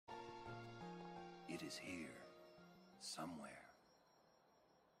It is here. Somewhere.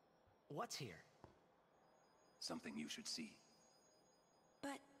 What's here? Something you should see.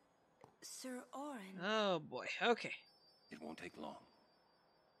 But, Sir Auron... Oh boy, okay. It won't take long.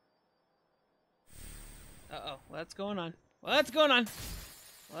 Uh-oh, what's going on? What's going on?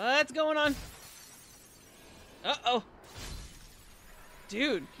 What's going on? Uh-oh.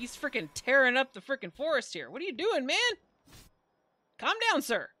 Dude, he's freaking tearing up the freaking forest here. What are you doing, man? Calm down,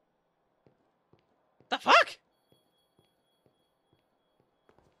 sir. The fuck?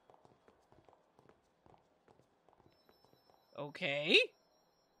 Okay.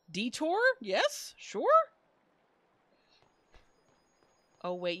 Detour? Yes? Sure?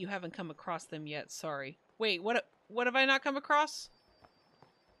 Oh, wait, you haven't come across them yet. Sorry. Wait, what have I not come across?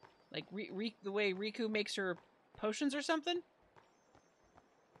 Like, the way Riku makes her potions or something?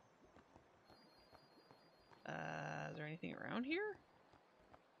 Is there anything around here?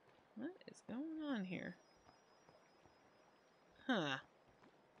 What is going on here? Huh.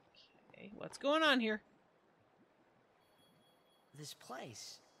 Okay, what's going on here? This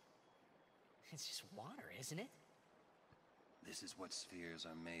place. It's just water, isn't it? This is what spheres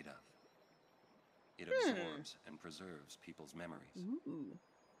are made of. It absorbs and preserves people's memories. Ooh.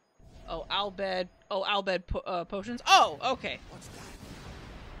 Oh, Albed. Oh, Albed potions. Oh, okay. What's that?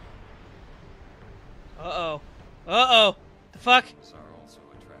 Uh-oh. Uh-oh. The fuck? Are also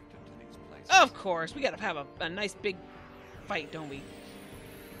attracted to these places. Of course. We gotta have a nice big fight, don't we?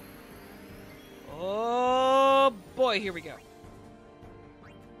 Oh, boy. Here we go.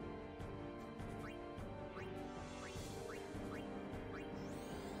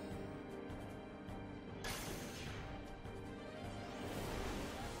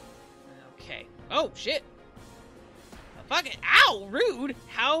 Okay. Oh, shit. Fuck it. Ow, rude.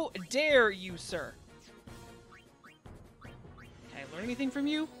 How dare you, sir? Can I learn anything from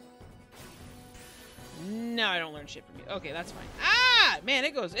you? No, I don't learn shit from you. Okay, that's fine. Ah, man,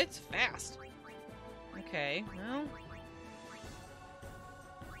 it's fast. Okay,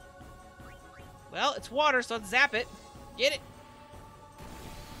 well, it's water, so let's zap it. Get it.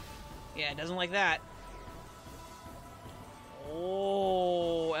 Yeah, it doesn't like that.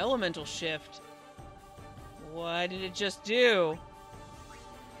 Oh, elemental shift. What did it just do?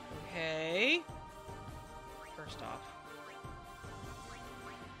 Okay. First off.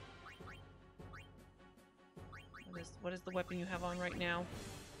 What is the weapon you have on right now?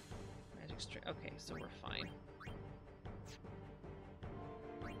 Magic string. Okay, so we're fine.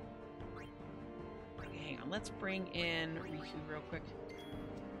 Okay, hang on. Let's bring in Riku real quick.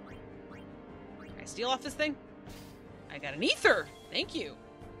 Can I steal off this thing? I got an ether! Thank you!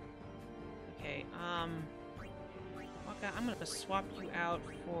 Okay, Waka, I'm gonna swap you out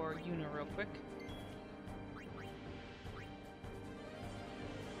for Yuna real quick.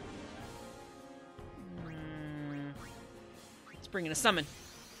 Let's bring in a summon.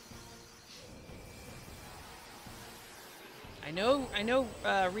 I know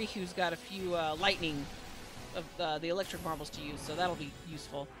Riku's got a few lightning of the electric marbles to use, so that'll be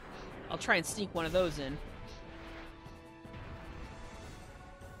useful. I'll try and sneak one of those in.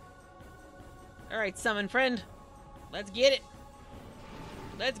 Alright, summon friend. Let's get it.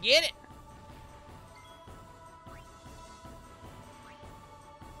 Let's get it.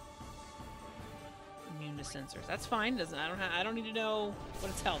 Immune to sensors. That's fine. I don't need to know what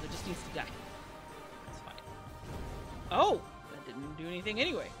it's held. It just needs to die. That's fine. Oh, that didn't do anything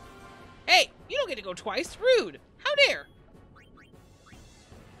anyway. Hey, you don't get to go twice. Rude. How dare?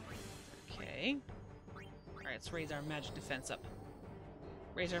 Okay. Alright, let's raise our magic defense up.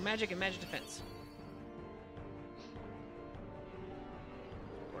 Raise our magic and magic defense.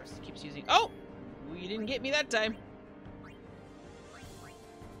 Of course, it keeps using... Oh! You didn't get me that time.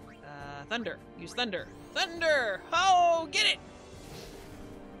 Thunder. Use thunder. Thunder! Oh, get it!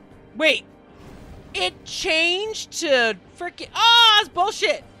 Wait. It changed to frickin'... Oh, that's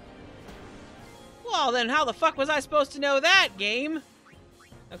bullshit! Well, then how the fuck was I supposed to know that, game?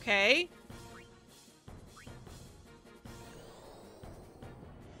 Okay.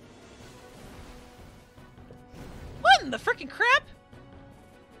 What in the frickin' crap?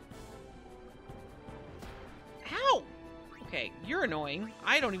 Ow! Okay, you're annoying.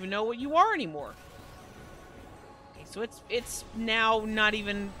 I don't even know what you are anymore. Okay, so it's now not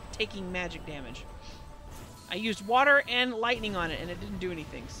even taking magic damage. I used water and lightning on it, and it didn't do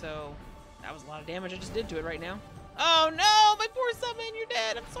anything, so that was a lot of damage I just did to it right now. Oh no, my poor summon, you're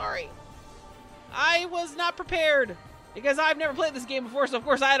dead. I'm sorry. I was not prepared, because I've never played this game before, so of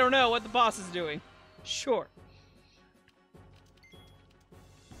course I don't know what the boss is doing. Sure.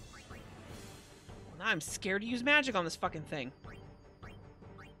 Well, now I'm scared to use magic on this fucking thing.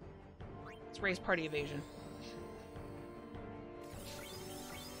 Let's Let's raise party evasion.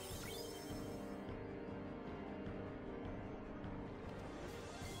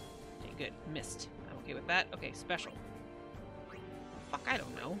 Okay, good. Missed. I'm okay with that. Okay, special. Fuck, I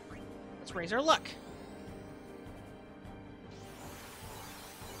don't know. Let's raise our luck.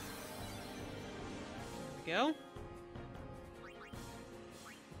 There we go.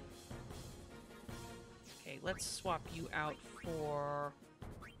 Okay, let's swap you out for...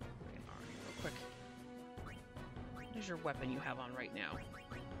 Okay, real quick. What is your weapon you have on right now?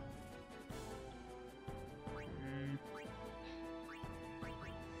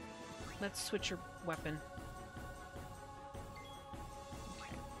 Let's switch your weapon.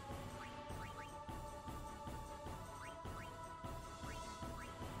 Okay.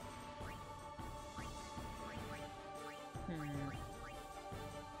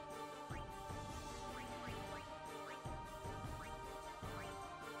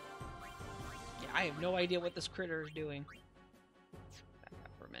 Yeah, I have no idea what this critter is doing. Back up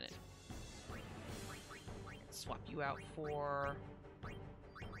for a minute. Let's swap you out for...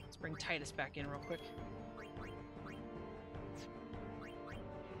 Let's bring Titus back in real quick.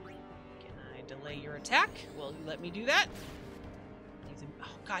 Can I delay your attack? Will you let me do that? Oh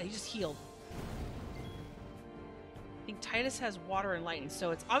god, he just healed. I think Titus has water and lightning,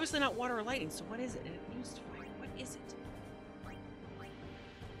 so it's obviously not water or lightning, so what is it? And it used fire. What is it?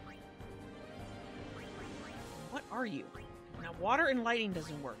 What are you? Now, water and lightning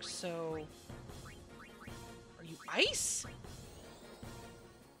doesn't work, so... Are you ice?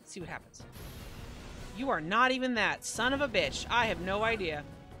 Let's see what happens. You are not even that. Son of a bitch. I have no idea.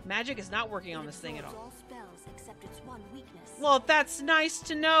 Magic is not working on this thing at all. Spells except its one weakness. Well, that's nice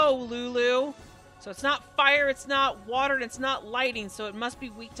to know, Lulu. So it's not fire, it's not water, and it's not lightning, so it must be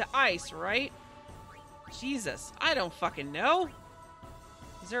weak to ice, right? Jesus, I don't fucking know.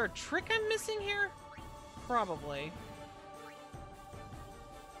 Is there a trick I'm missing here? Probably.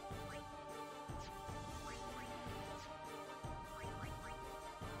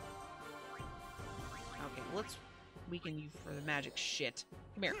 Okay, let's weaken you for the magic shit.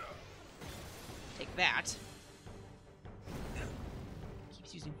 Come here. Take that.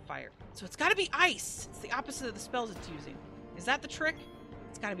 Keeps using fire. So it's gotta be ice! It's the opposite of the spells it's using. Is that the trick?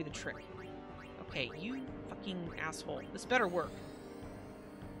 It's gotta be the trick. Okay, you fucking asshole. This better work.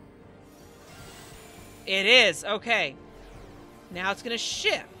 It is! Okay. Now it's gonna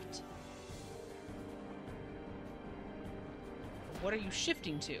shift. What are you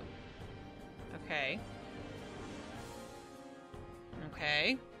shifting to? Okay.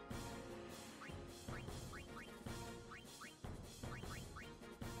 Okay.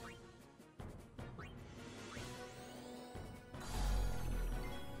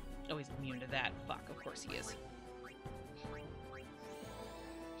 Oh, he's immune to that. Fuck, of course he is.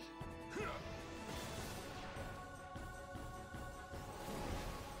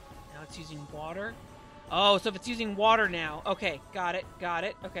 Now it's using water. Oh, so if it's using water now. Okay, got it, got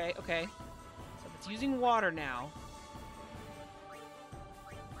it. Okay, okay. So if it's using water now.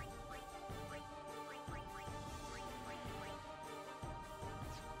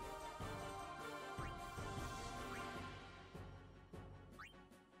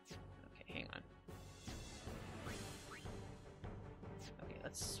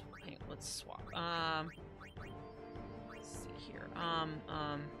 Let's swap. Let's see here. Come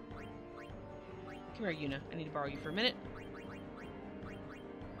here, Yuna. I need to borrow you for a minute.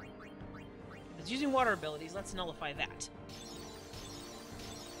 If it's using water abilities, let's nullify that.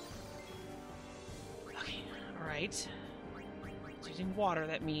 Okay, alright. It's using water,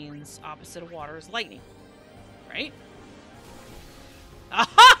 that means opposite of water is lightning. Right?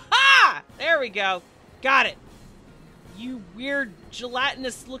 Ah-ha-ha! There we go. Got it. You weird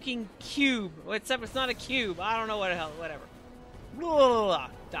gelatinous looking cube. Except it's not a cube. I don't know what the hell. Whatever. Blah, blah, blah.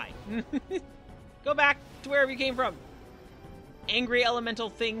 Die. Go back to wherever you came from. Angry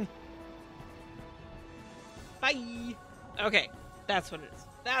elemental thing. Bye. Okay. That's what it is.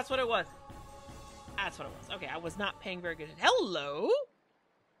 That's what it was. That's what it was. Okay, I was not paying very good. Hello?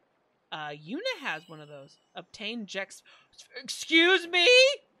 Yuna has one of those. Obtain Jex. Excuse me?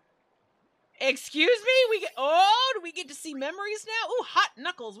 Excuse me? We get. Oh, do we get to see memories now? Ooh, hot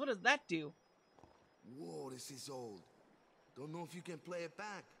knuckles. What does that do? Whoa, this is old. Don't know if you can play it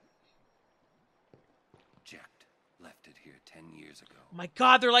back. Jecht left it here 10 years ago. Oh my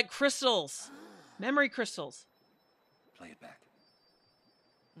god, they're like crystals. Memory crystals. Play it back.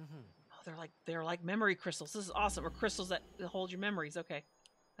 Oh, they're like memory crystals. This is awesome. Or crystals that hold your memories. Okay.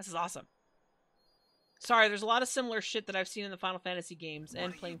 This is awesome. Sorry, there's a lot of similar shit that I've seen in the Final Fantasy games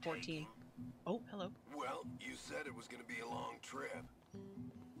and playing 14. Oh, hello. Well, you said it was going to be a long trip.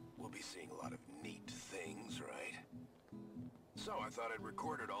 We'll be seeing a lot of neat things, right? So I thought I'd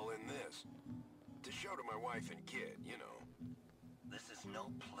record it all in this. To show to my wife and kid, you know. This is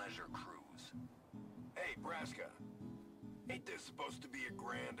no pleasure cruise. Hey, Braska. Ain't this supposed to be a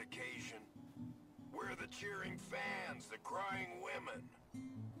grand occasion? We're the cheering fans, the crying women.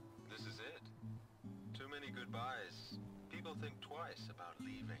 This is it. Too many goodbyes. People think twice about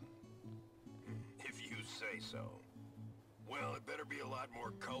leaving. If you say so. Well, it better be a lot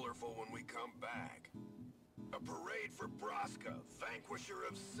more colorful when we come back. A parade for Braska, vanquisher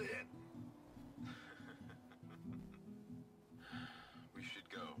of sin. We should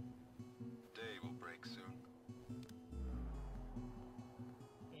go. Day will break soon.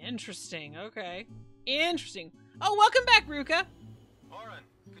 Interesting. Okay. Interesting. Oh, welcome back, Ruka. Oren,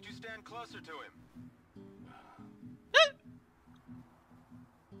 could you stand closer to him?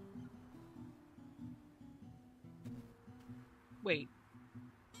 Wait.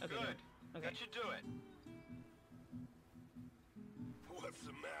 Okay. Good. Okay. That should do it. What's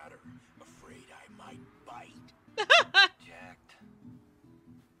the matter? Afraid I might bite? Jacked.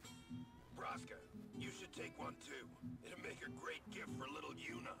 Braska, you should take one too. It'll make a great gift for little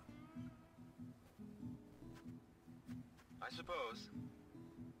Yuna. I suppose.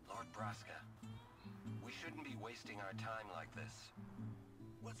 Lord Braska, we shouldn't be wasting our time like this.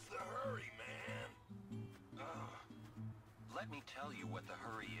 What's the hurry, man? Let me tell you what the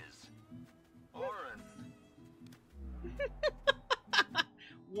hurry is. Oren.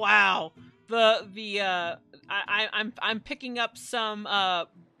 Wow. I'm picking up some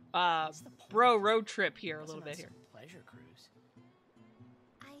bro road trip here a little bit here. Pleasure cruise.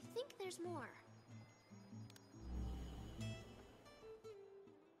 I think there's more.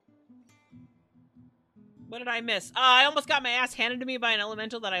 What did I miss? I almost got my ass handed to me by an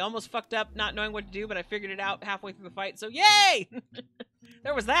elemental that I almost fucked up not knowing what to do, but I figured it out halfway through the fight, so yay!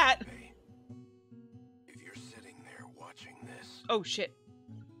 There was that. Hey, if you're sitting there watching this, Oh, shit.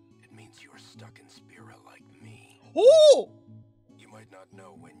 it means you're stuck in Spira like me. Ooh! You might not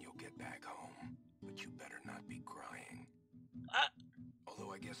know when you'll get back home, but you better not be crying.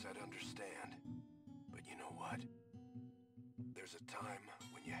 Although I guess I'd understand. But you know what? There's a time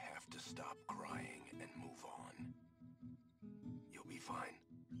when you have to stop crying and move on. You'll be fine.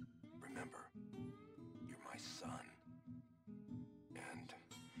 Remember, you're my son. And,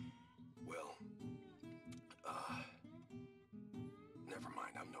 well, never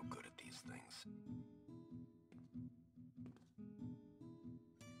mind, I'm no good at these things.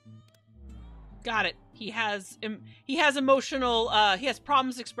 Got it. He has emotional, he has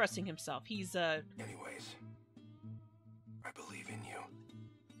problems expressing himself. He's, Anyways, I believe in you.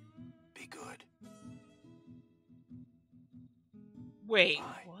 Be good. wait,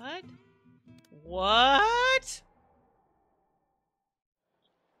 Bye. what? What?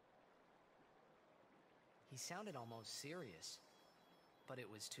 He sounded almost serious, but it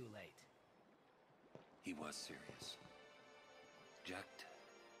was too late. He was serious. Jekt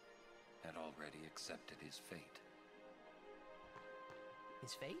had already accepted his fate.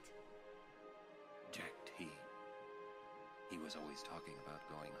 His fate? Jekt, he was always talking about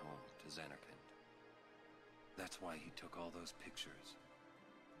going home to Zanarkand. That's why he took all those pictures,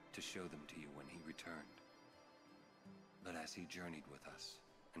 to show them to you when he returned. But as he journeyed with us,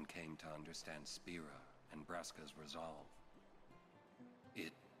 and came to understand Spira and Braska's resolve,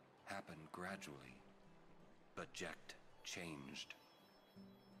 it happened gradually, but Jekt changed.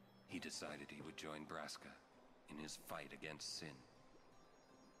 He decided he would join Braska in his fight against sin.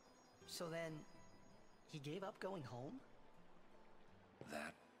 So then, he gave up going home?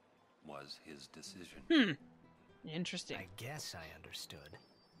 That was his decision. Interesting. I guess I understood.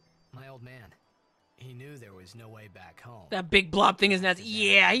 My old man, he knew there was no way back home. That big blob thing is nuts.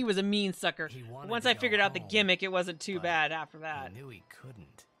 Yeah, he was a mean sucker. He wanted Once to I go figured out the home, gimmick, it wasn't too but bad after that. He knew he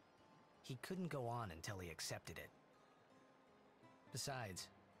couldn't. He couldn't go on until he accepted it. Besides,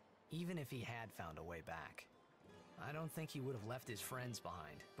 even if he had found a way back, I don't think he would have left his friends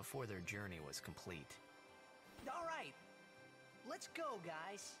behind before their journey was complete. All right, let's go,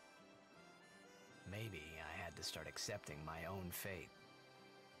 guys. Maybe I had to start accepting my own fate.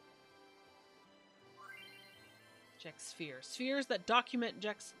 Jekt's spheres. Spheres that document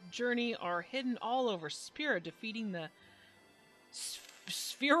Jekt's journey are hidden all over Spira. Defeating the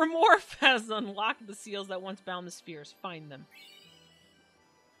Spheromorph has unlocked the seals that once bound the spheres. Find them.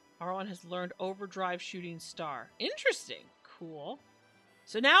 Arwan has learned Overdrive Shooting Star. Interesting. Cool.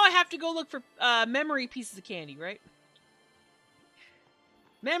 So now I have to go look for memory pieces of candy, right?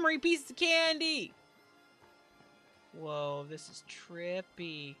 Memory pieces of candy! Whoa, this is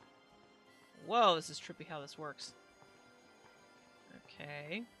trippy. Whoa, this is trippy how this works.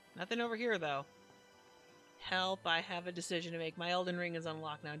 Okay. Nothing over here, though. Help, I have a decision to make. My Elden Ring is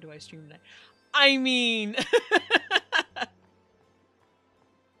unlocked now. Do I stream tonight? I mean...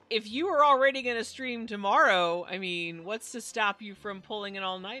 if you were already going to stream tomorrow, I mean, what's to stop you from pulling an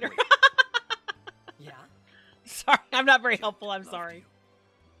all-nighter? Yeah? Sorry, I'm not very helpful. I'm sorry.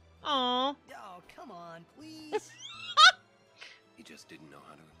 Aww. Oh, come on, please. He just didn't know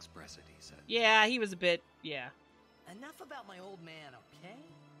how to express it, he said. Yeah, he was a bit... Yeah. Enough about my old man, okay?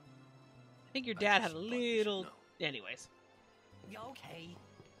 I think your I dad just had a thought you should little... know. Anyways. Okay.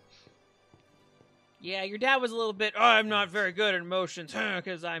 Yeah, your dad was a little bit, oh, I'm not very good at emotions,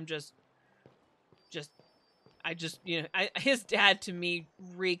 because I'm just, you know, his dad to me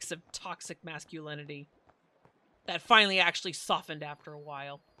reeks of toxic masculinity. That finally actually softened after a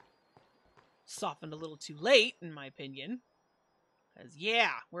while. Softened a little too late, in my opinion. Because,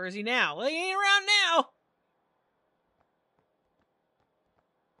 yeah, where is he now? Well, he ain't around now!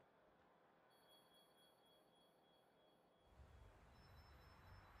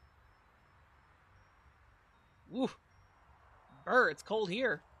 Ooh. Brr, it's cold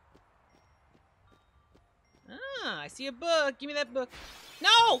here. Ah, I see a book. Give me that book.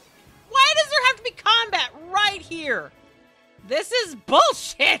 No! Why does there have to be combat right here? This is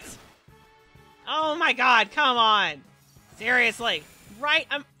bullshit! Oh my god, come on. Seriously. Right,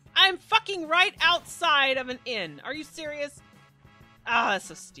 I'm fucking right outside of an inn. Are you serious? Ah, that's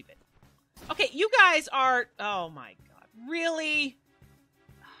so stupid. Okay, you guys are... Oh my god. Really?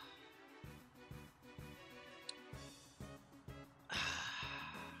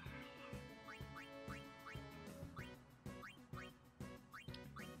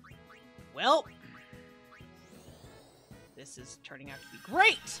 Well, this is turning out to be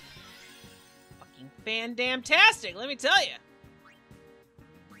great. Fucking fan-damn-tastic, let me tell you.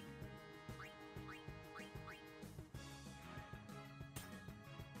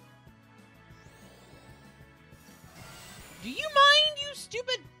 Do you mind, you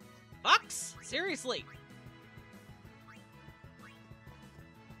stupid fucks? Seriously.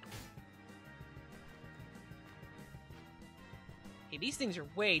 Hey, these things are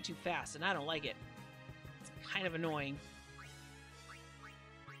way too fast, and I don't like it. It's kind of annoying.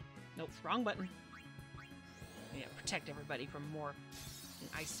 Nope, wrong button. Yeah, protect everybody from more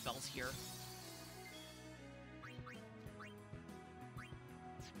ice spells here.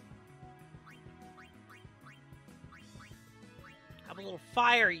 Have a little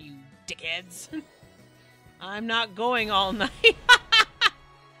fire, you dickheads. I'm not going all night.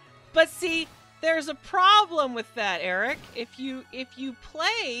 But see... There's a problem with that, Eric. If you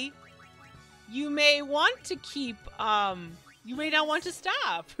play, you may want to keep, you may not want to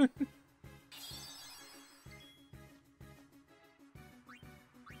stop.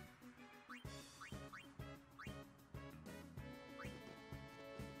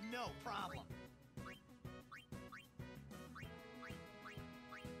 No problem.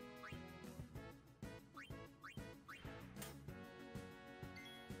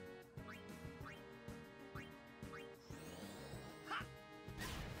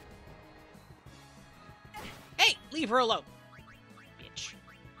 Hey, leave her alone. Bitch.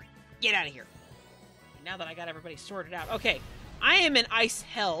 Get out of here. Now that I got everybody sorted out. Okay, I am in ice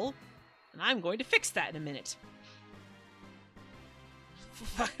hell, and I'm going to fix that in a minute.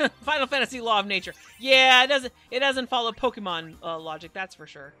 Final Fantasy law of nature. Yeah, it doesn't follow Pokemon logic, that's for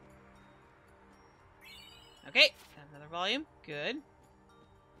sure. Okay, got another volume. Good. Can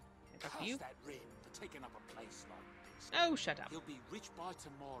I talk to you? That Rin for taking up a place like this. Oh, shut up. He'll be rich by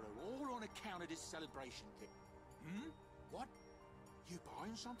tomorrow, all on account of this celebration kit. Hmm? What? You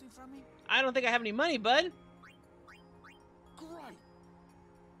buying something from me? I don't think I have any money, bud. Great.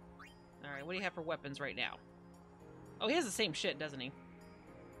 Alright, what do you have for weapons right now? Oh, he has the same shit, doesn't he?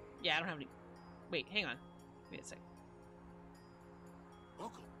 Yeah, I don't have any... Wait, hang on. Wait a sec.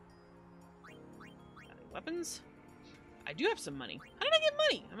 Welcome. Weapons? I do have some money. How did I get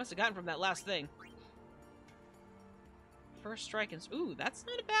money? I must have gotten from that last thing. First strike and... Ooh, that's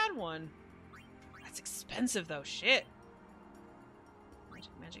not a bad one. That's expensive, though. Shit.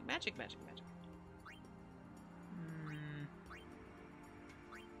 Magic, magic, magic, magic, magic.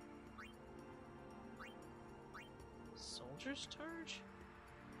 Soldier's Charge?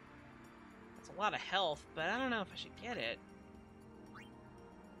 That's a lot of health, but I don't know if I should get it.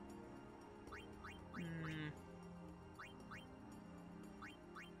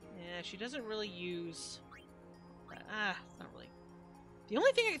 Yeah, she doesn't really use... it's not really... The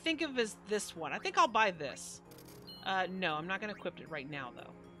only thing I can think of is this one. I think I'll buy this. No, I'm not going to equip it right now,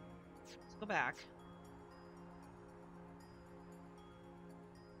 though. Let's go back.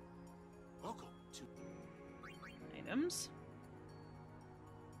 Welcome to... Items.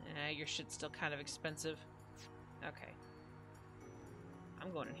 your shit's still kind of expensive. Okay.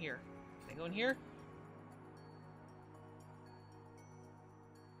 I'm going in here. Can I go in here?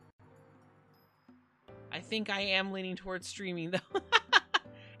 I think I am leaning towards streaming, though.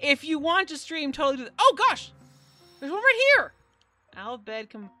 If you want to stream, totally do that. Oh, gosh! There's one right here! Albed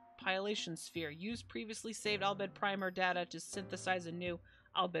compilation sphere. Use previously saved Albed primer data to synthesize a new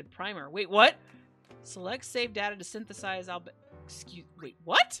Albed primer. Wait, what? Select save data to synthesize Albed... Wait,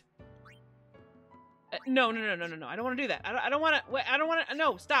 what? No. I don't want to do that. I don't want to... Wait, I don't want to...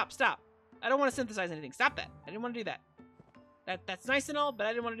 No, stop. I don't want to synthesize anything. Stop that. I didn't want to do that. That's nice and all, but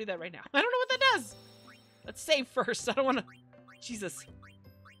I didn't want to do that right now. I don't know what that does. Let's save first. I don't want to... Jesus.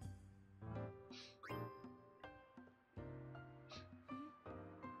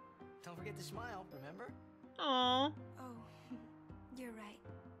 Don't forget to smile, remember? Aww. Oh, you're right.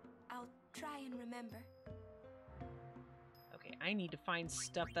 I'll try and remember. Okay, I need to find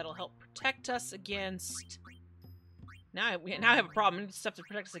stuff that'll help protect us against... Now I have a problem. I need stuff to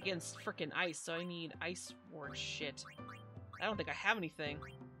protect us against frickin' ice, so I need ice ward shit. I don't think I have anything.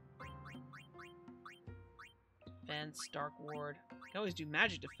 Defense, Dark Ward. I can always do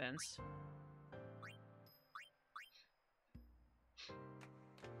magic defense.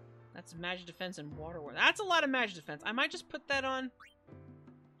 That's magic defense and water ward. That's a lot of magic defense. I might just put that on.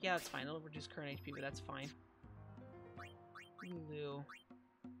 Yeah, that's fine. It'll reduce current HP, but that's fine. Lulu.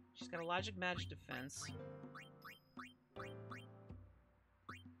 She's got a logic magic defense.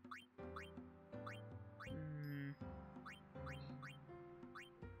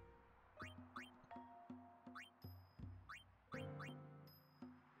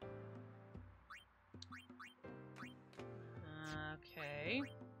 Okay.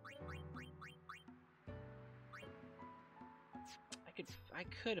 I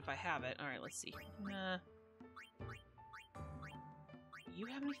could if I have it. Alright, let's see. You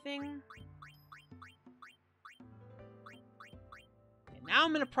have anything? And now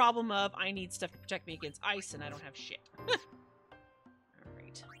I'm in a problem of I need stuff to protect me against ice and I don't have shit.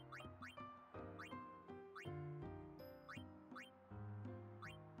 Alright.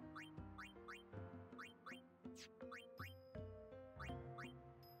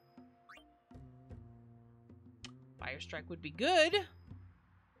 Fire Strike would be good.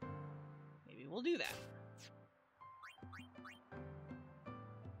 Maybe we'll do that.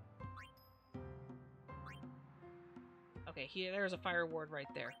 Okay, here, there's a fire ward right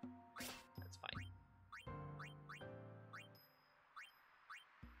there. That's fine.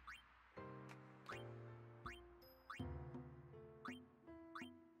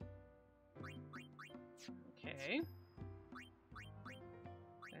 Okay.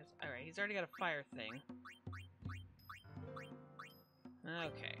 Alright, he's already got a fire thing.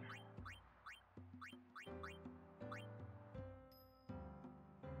 Okay.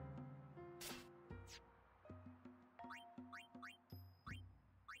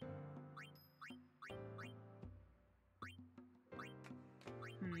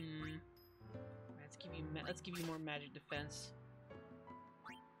 Let's give you more magic defense.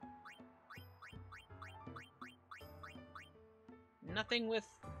 Nothing with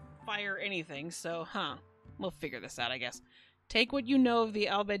fire anything, so, we'll figure this out, I guess. Take what you know of the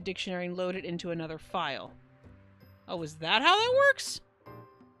Albed Dictionary and load it into another file. Oh, is that how that works?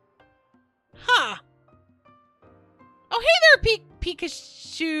 Huh. Oh, hey there,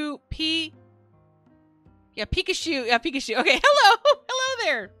 Pikachu. Yeah, Pikachu. Yeah, Pikachu. Okay, hello. Hello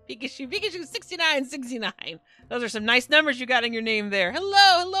there, Pikachu. Pikachu 6969. Those are some nice numbers you got in your name there.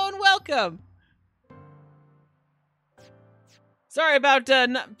 Hello, and welcome. Sorry about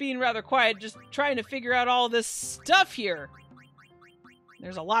not being rather quiet, just trying to figure out all this stuff here.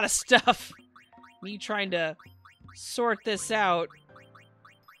 There's a lot of stuff. Me trying to sort this out.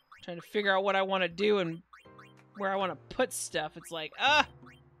 Trying to figure out what I want to do and where I want to put stuff. It's like,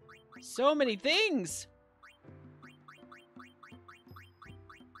 so many things.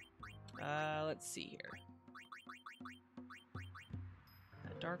 Let's see here.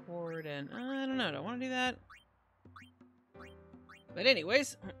 Dark Ward and... I don't know. Do I want to do that? But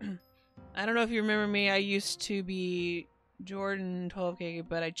anyways, I don't know if you remember me. I used to be Jordan 12K,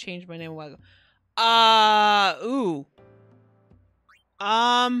 but I changed my name a while ago. Ooh.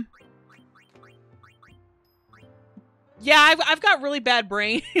 Yeah, I've got really bad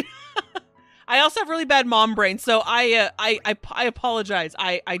brain. I also have really bad mom brain, so I apologize.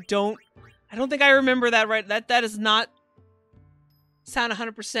 I don't think I remember that right. That does not sound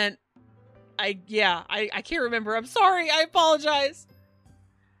 100%. I can't remember. I'm sorry. I apologize.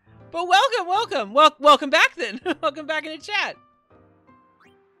 But welcome back then. Welcome back in the chat.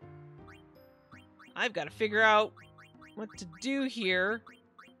 I've got to figure out what to do here.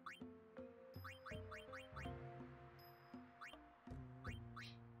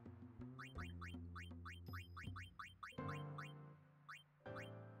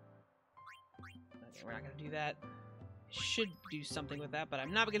 Okay, we're not gonna do that. Should do something with that, but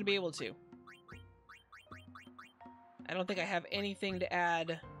I'm not gonna be able to. I don't think I have anything to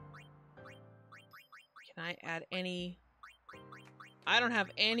add. Can I add any? I don't have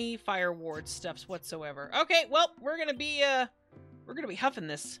any fire ward stuffs whatsoever. Okay, well, we're gonna be huffing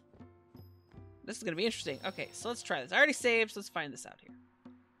this. This is gonna be interesting. Okay, so let's try this. I already saved, so let's find this out here.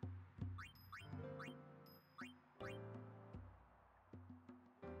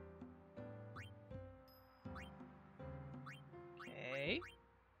 Okay.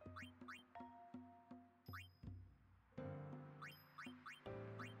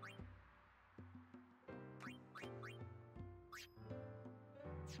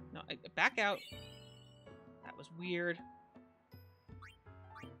 No, back out. That was weird.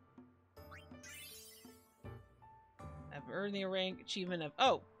 I've earned the rank achievement of...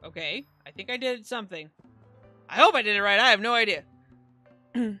 Oh, okay. I think I did something. I hope I did it right. I have no idea.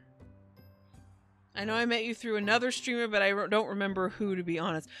 I know I met you through another streamer, but I don't remember who, to be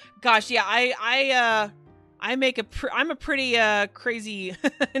honest. Gosh, yeah, I'm a pretty crazy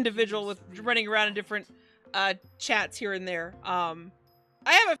individual with running around in different chats here and there.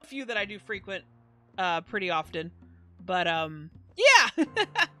 I have a few that I do frequent pretty often, but yeah.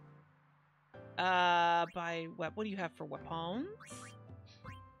 By what do you have for weapons?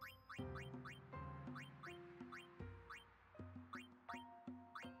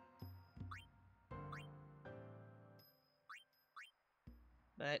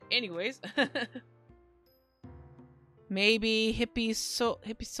 But anyways, maybe hippie soul.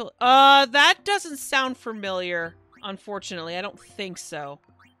 That doesn't sound familiar. Unfortunately, I don't think so.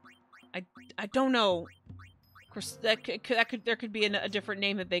 I don't know. Of course, there could be a different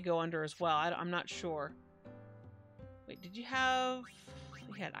name that they go under as well. I'm not sure. Wait, did you have?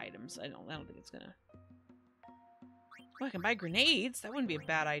 You had items. I don't think it's gonna. Oh, I can buy grenades. That wouldn't be a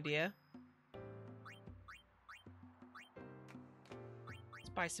bad idea. Let's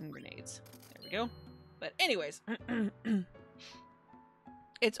buy some grenades. There we go. But anyways.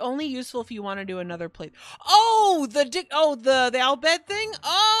 It's only useful if you want to do another play. Oh, the Albed thing?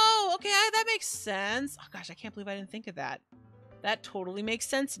 Oh, okay, that makes sense. Oh gosh, I can't believe I didn't think of that. That totally makes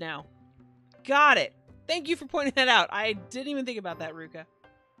sense now. Got it. Thank you for pointing that out. I didn't even think about that, Ruka.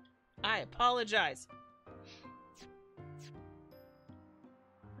 I apologize.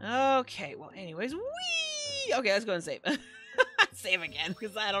 Okay, well, anyways, whee! Okay, let's go and save. Save again,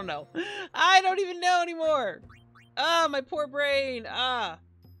 because I don't know. I don't even know anymore. Ah, my poor brain. Ah.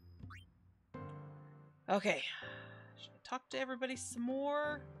 Okay. Should I talk to everybody some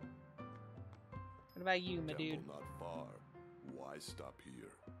more? What about you, my dude? Not far. Why stop here?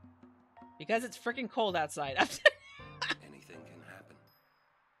 Because it's freaking cold outside. Anything can happen.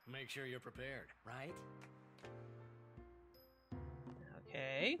 Make sure you're prepared, right?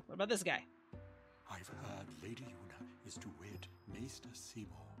 Okay. What about this guy? I've heard Lady Yuna is to wed Maester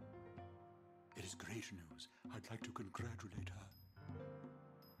Seymour. It is great news. I'd like to congratulate her.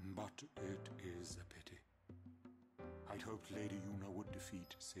 But it is a pity. I'd hoped Lady Yuna would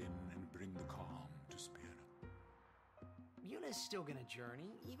defeat Sin and bring the calm to Spira. Yuna's still gonna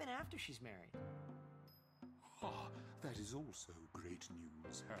journey, even after she's married. Ah, that is also great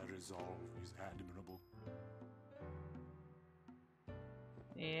news. Her resolve is admirable.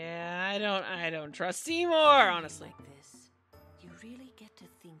 Yeah, I don't trust Seymour, honestly. Like this, you really get to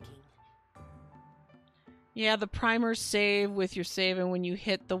thinking. Yeah, the primers save with your save, and when you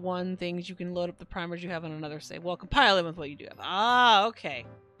hit the one things, you can load up the primers you have on another save. Well, compile it with what you do have. Ah, okay.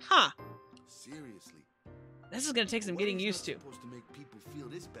 Huh. Seriously. This is gonna take some getting used to. Supposed to make people feel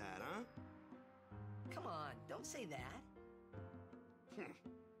this bad, huh? Come on, don't say that.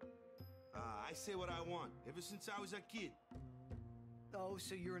 I say what I want, ever since I was a kid. Oh,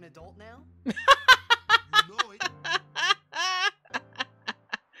 so you're an adult now? You know it.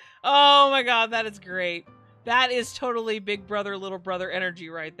 Oh my god, that is great. That is totally big brother, little brother energy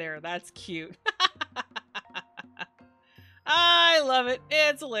right there. That's cute. I love it.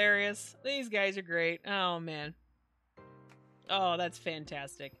 It's hilarious. These guys are great. Oh, man. Oh, that's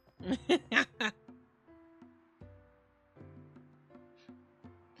fantastic.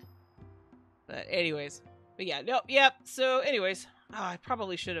 But anyways. But yeah, no, yep. So anyways. Oh, I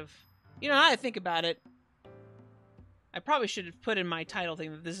probably should have... You know, now I think about it. I probably should have put in my title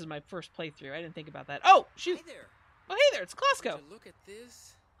thing that this is my first playthrough. I didn't think about that. Oh, shoot. Hey there. Oh, hey there. It's Klosko. Would you look at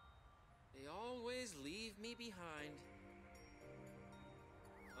this? They always leave me behind.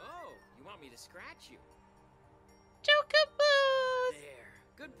 Oh, you want me to scratch you? Chocobos! There.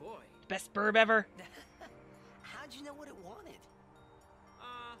 Good boy. Best burb ever. How'd you know what it wanted?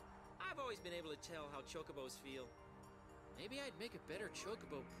 I've always been able to tell how chocobos feel. Maybe I'd make a better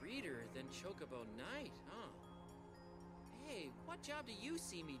Chocobo breeder than Chocobo knight, huh? Hey, what job do you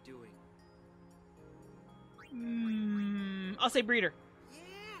see me doing? I'll say breeder.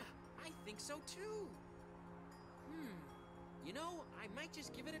 Yeah, I think so too. You know, I might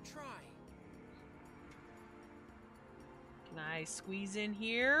just give it a try. Can I squeeze in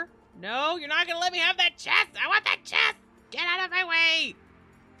here? No, you're not gonna let me have that chest! I want that chest! Get out of my way!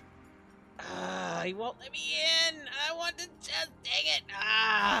 He won't let me in! I want the chest, dang it!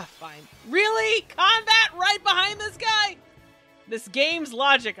 Fine. Really? Combat right behind this guy? This game's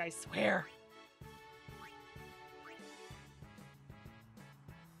logic, I swear.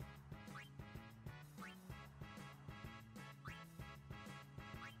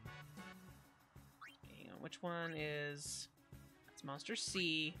 Which one is... That's Monster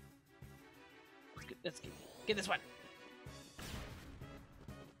C. Let's get this one.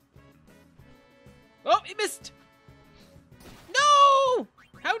 Oh, it missed! No!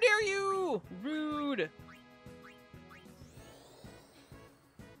 How dare you! Rude.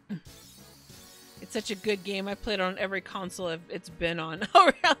 It's such a good game. I played it on every console it's been on.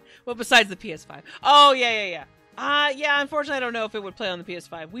 Oh, well, besides the PS5. Oh, yeah. Yeah, unfortunately, I don't know if it would play on the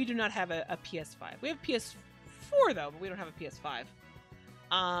PS5. We do not have a PS5. We have a PS4, though, but we don't have a PS5.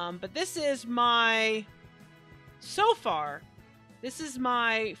 But this is my... So far, this is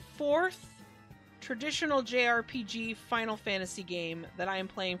my 4th traditional JRPG Final Fantasy game that I am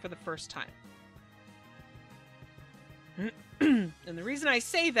playing for the first time. And the reason I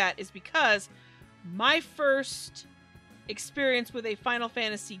say that is because my first experience with a Final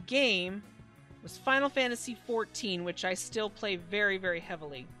Fantasy game was Final Fantasy XIV, which I still play very, very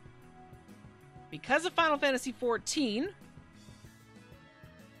heavily. Because of Final Fantasy XIV,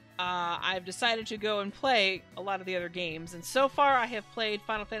 I've decided to go and play a lot of the other games. And so far, I have played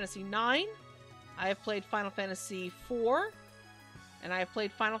Final Fantasy IX, I have played Final Fantasy IV, and I have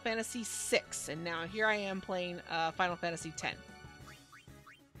played Final Fantasy VI. And now here I am playing Final Fantasy X.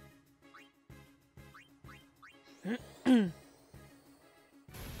 Get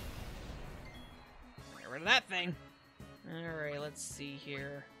rid of that thing. Alright, let's see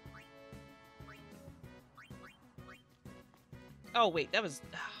here. Oh, wait, that was...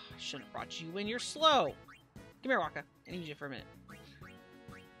 I shouldn't have brought you in. You're slow. Come here, Wakka. I need you for a minute.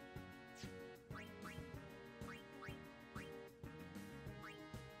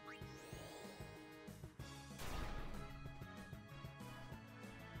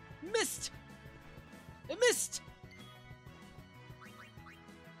 Missed! It missed!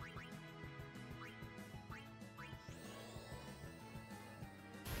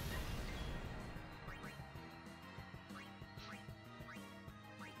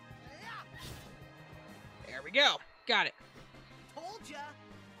 There we go. Got it. Told ya.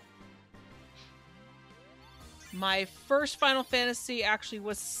 My first Final Fantasy actually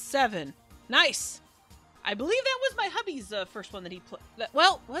was 7. Nice! I believe that was my hubby's first one that he played.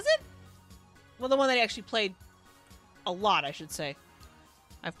 Well, was it? Well, the one that he actually played a lot, I should say.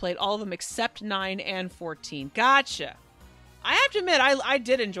 I've played all of them except 9 and 14. Gotcha! I have to admit, I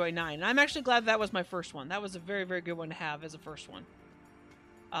did enjoy 9. And I'm actually glad that was my first one. That was a very, very good one to have as a first one.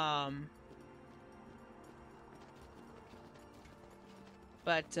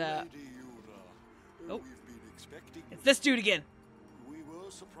 But, oh, it's this dude again. We were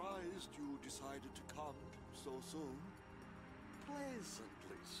surprised you decided to come so soon.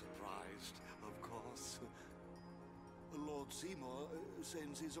 Pleasantly surprised, of course. Lord Seymour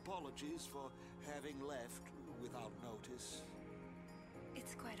sends his apologies for having left without notice.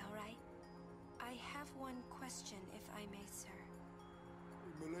 It's quite all right. I have one question, if I may, sir.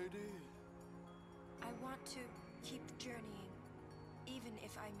 Milady? I want to keep journeying, even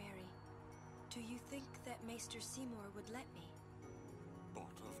if I marry. Do you think that Maester Seymour would let me?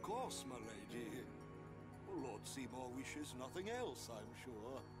 But of course, my lady. Lord Seymour wishes nothing else, I'm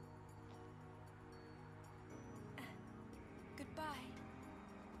sure. Goodbye.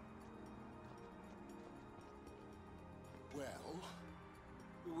 Well,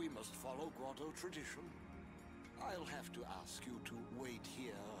 we must follow Grotto tradition. I'll have to ask you to wait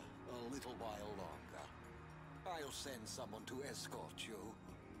here a little while longer. I'll send someone to escort you.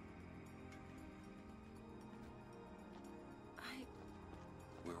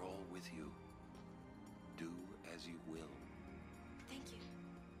 We're all with you. Do as you will. Thank you.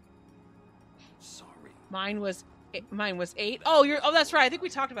 Sorry. Mine was 8. Oh, that's right. I think we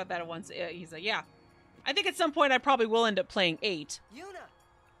talked about that at once. He's like, yeah. I think at some point I probably will end up playing 8. Yuna.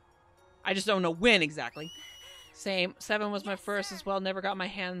 I just don't know when exactly. Same. 7 was my first as well. Never got my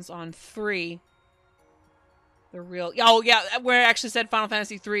hands on 3. The real... Oh, yeah. Where it actually said Final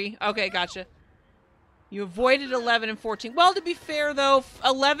Fantasy 3. Okay, gotcha. You avoided 11 and 14. Well, to be fair, though,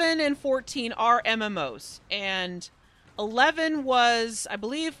 11 and 14 are MMOs. And 11 was, I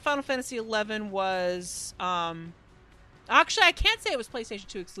believe Final Fantasy 11 was, actually, I can't say it was PlayStation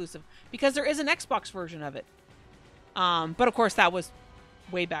 2 exclusive, because there is an Xbox version of it. But, of course, that was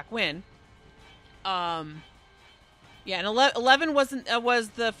way back when. Yeah, and 11 was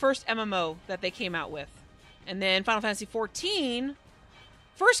the first MMO that they came out with. And then Final Fantasy 14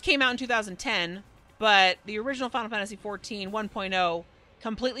 first came out in 2010, but the original Final Fantasy 14 1.0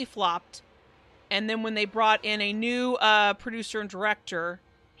 completely flopped. And then when they brought in a new producer and director,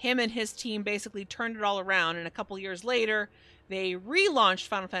 him and his team basically turned it all around. And a couple years later, they relaunched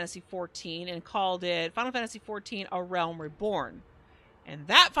Final Fantasy 14 and called it Final Fantasy 14: A Realm Reborn. And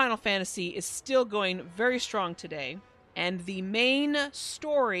that Final Fantasy is still going very strong today. And the main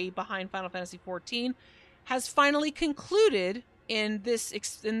story behind Final Fantasy 14 has finally concluded in this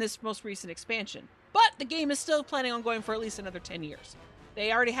most recent expansion. But the game is still planning on going for at least another 10 years.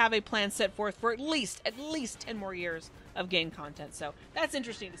 They already have a plan set forth for at least 10 more years of game content. So that's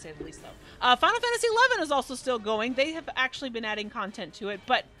interesting to say the least, though. Final Fantasy 11 is also still going. They have actually been adding content to it,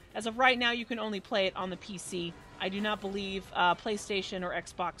 but as of right now, you can only play it on the PC. I do not believe PlayStation or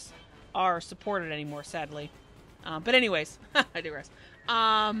Xbox are supported anymore, sadly. But anyways, I digress.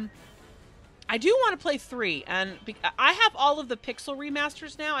 I do want to play 3, and I have all of the Pixel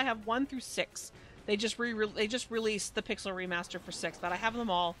remasters now. I have 1 through 6. They just released the Pixel remaster for 6, but I have them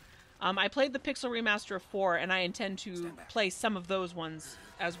all. I played the Pixel remaster of 4, and I intend to play some of those ones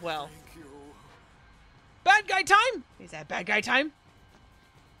as well. Bad guy time? Is that bad guy time?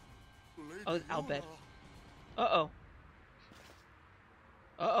 Oh, I'll bet. Uh-oh.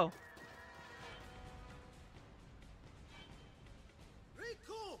 Uh-oh.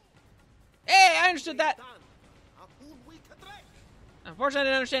 Hey, I understood that. Unfortunately, I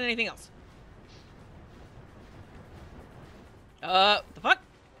didn't understand anything else. The fuck?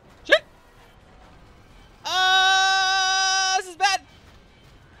 Shit! This is bad.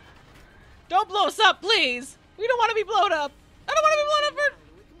 Don't blow us up, please. We don't want to be blown up. I don't want to be blown up for...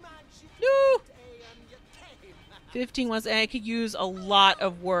 No! 15 was... I could use a lot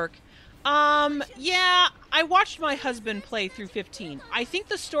of work. Yeah, I watched my husband play through 15. I think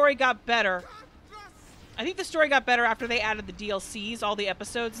the story got better. I think the story got better after they added the DLCs, all the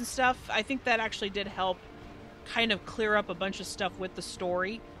episodes and stuff. I think that actually did help kind of clear up a bunch of stuff with the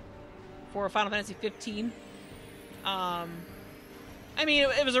story for Final Fantasy 15. I mean,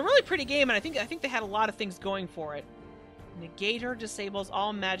 it was a really pretty game, and I think they had a lot of things going for it. Negator disables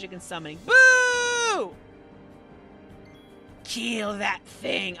all magic and summoning. Boo! Kill that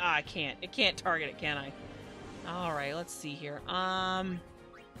thing! Ah, I can't. It can't target it, can I? Alright, let's see here. Oh,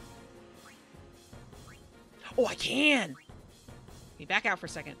 I can! Okay, back out for a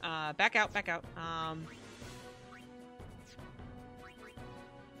second. Back out.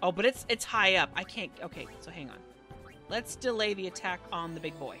 Oh, but it's high up. I can't... Okay, so hang on. Let's delay the attack on the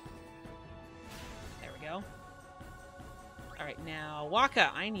big boy. There we go. Alright, now, Wakka,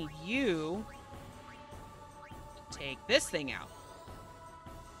 I need you... take this thing out.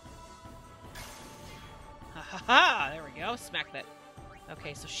 Ha ha ha! There we go. Smack that.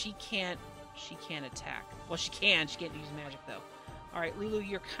 Okay, so she can't attack. Well, she can't use magic though. Alright, Lulu,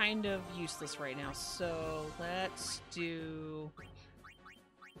 you're kind of useless right now. So let's do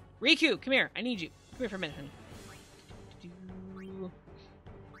Riku, come here. I need you. Come here for a minute, honey.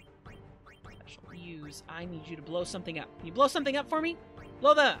 Special use. I need you to blow something up. Can you blow something up for me?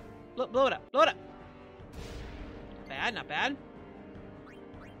 Blow that up. Blow it up. Blow it up. Bad, not bad.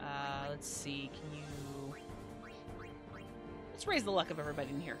 Let's see, can you... Let's raise the luck of everybody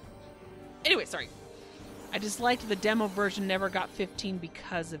in here. Anyway, sorry. I just liked the demo version never got 15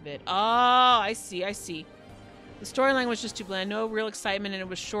 because of it. Oh, I see. The storyline was just too bland. No real excitement, and it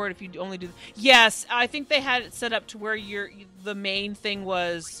was short if you only do... Yes, I think they had it set up to where the main thing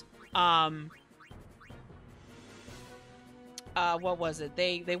was... what was it?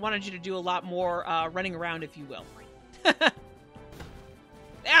 They wanted you to do a lot more running around, if you will.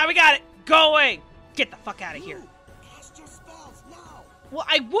 Yeah, we got it! Go away! Get the fuck out of here. Well,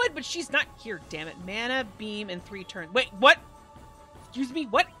 I would, but she's not here, damn it. Mana, beam, and 3 turns. Wait, what? Excuse me,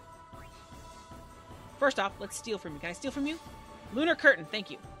 what? First off, let's steal from you. Can I steal from you? Lunar Curtain, thank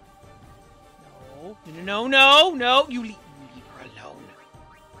you. No. You leave her alone.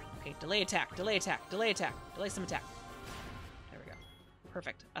 Okay, delay attack. Delay some attack. There we go.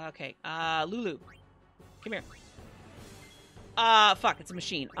 Perfect. Okay, Lulu. Come here. Fuck, it's a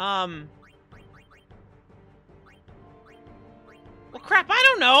machine. Well, crap, I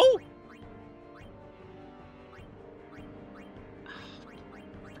don't know!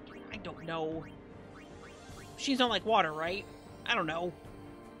 I don't know. Machines don't like water, right? I don't know.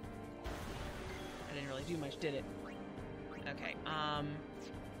 I didn't really do much, did it? Okay,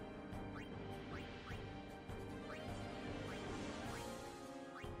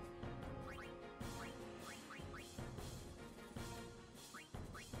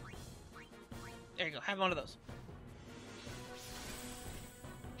 there you go. Have one of those.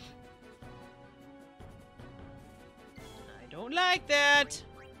 I don't like that.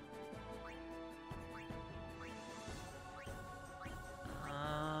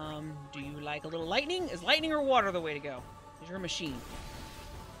 Do you like a little lightning? Is lightning or water the way to go? Because you're a machine.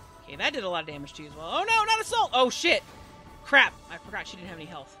 Okay, that did a lot of damage to you as well. Oh no, not assault! Oh shit! Crap! I forgot she didn't have any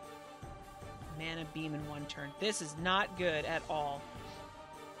health. Mana beam in 1 turn. This is not good at all.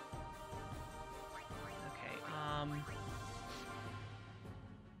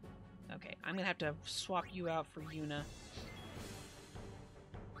 Okay, I'm gonna have to swap you out for Yuna.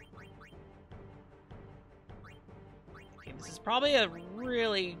 Okay, this is probably a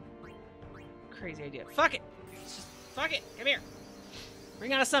really crazy idea. Fuck it! Just fuck it! Come here!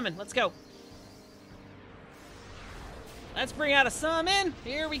 Bring out a summon. Let's go. Let's bring out a summon!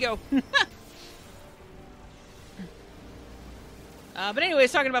 Here we go. But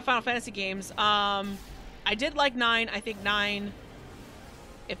anyways, talking about Final Fantasy games, I did like 9. I think 9...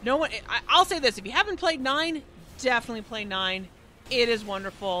 If no one... I'll say this. If you haven't played 9, definitely play 9. It is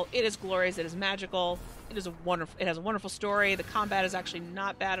wonderful. It is glorious. It is magical. It is a wonderful... It has a wonderful story. The combat is actually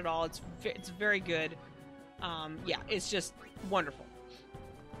not bad at all. It's very good. Yeah, it's just wonderful.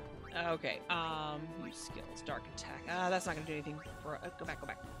 Okay, use skills. Dark attack. That's not going to do anything for... go back.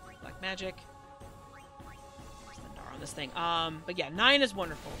 Black magic. On this thing. But yeah, 9 is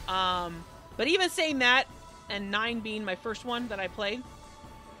wonderful. But even saying that, and 9 being my first one that I played,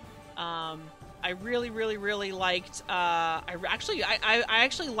 I really liked, I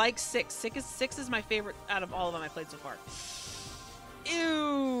actually like 6. 6 is my favorite out of all of them I played so far.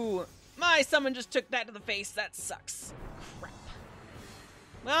 Ew! My summon just took that to the face. That sucks. Crap.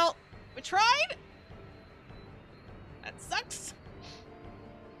 Well, we tried? That sucks.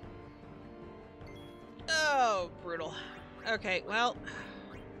 Oh, brutal. Okay, well,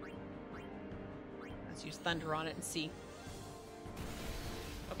 let's use thunder on it and see.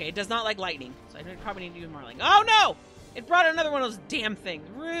 Okay, it does not like lightning, so I probably need to do more lightning. Oh no! It brought another one of those damn things.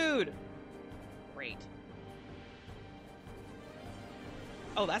 Rude. Great.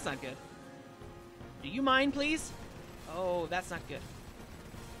 Oh, that's not good. Do you mind, please? Oh, that's not good.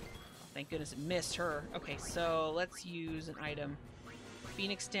 Thank goodness it missed her. Okay, so let's use an item.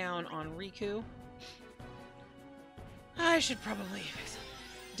 Phoenix down on Riku. I should probably fix it.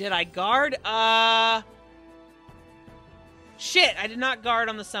 Did I guard? Shit, I did not guard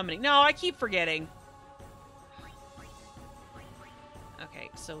on the summoning. No, I keep forgetting. Okay,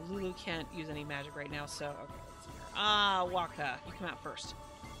 so Lulu can't use any magic right now, so... Okay, let's see here. Waka, you come out first.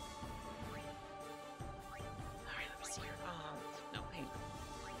 Alright, let me see here. No, hang on.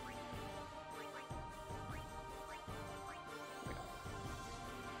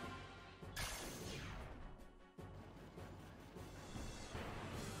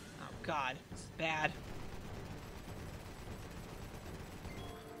 Oh, God. This is bad.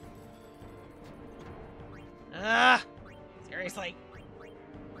 Seriously. Well,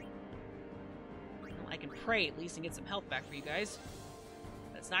 I can pray at least and get some health back for you guys.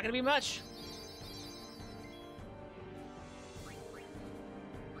 That's not gonna be much.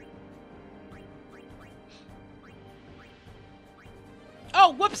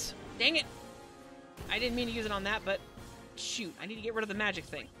 Oh, whoops! Dang it! I didn't mean to use it on that, but shoot, I need to get rid of the magic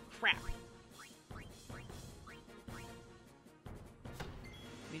thing. Crap. I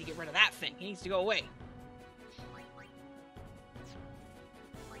need to get rid of that thing. He needs to go away.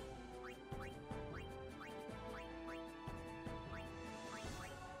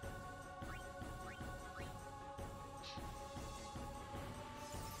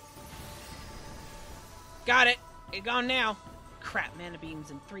 Got it. It's gone now. Crap, mana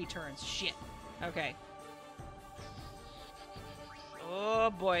beams in 3 turns. Shit. Okay. Oh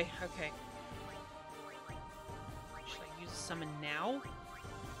boy. Okay. Should I use a summon now?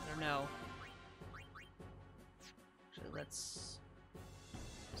 I don't know. Actually, let's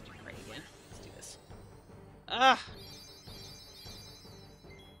do pray again. Let's do this. Ugh.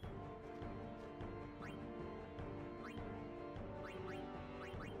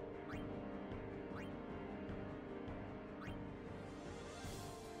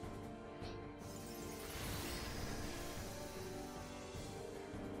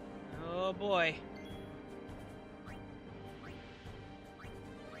 Oh boy.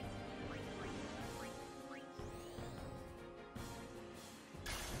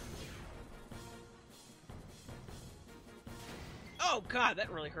 Oh god, that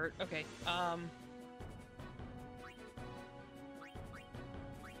really hurt. Okay,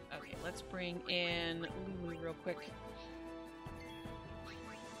 okay, let's bring in Lulu real quick.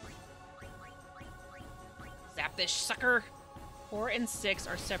 Zap this sucker! 4 and 6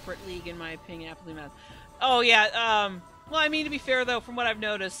 are separate league, in my opinion. Apple Math. Oh yeah. Well, I mean, to be fair though, from what I've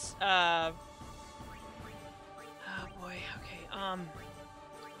noticed, oh boy. Okay.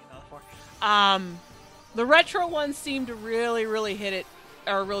 The retro ones seem to really hit it,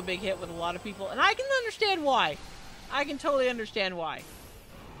 or a real big hit with a lot of people, and I can understand why. I can totally understand why.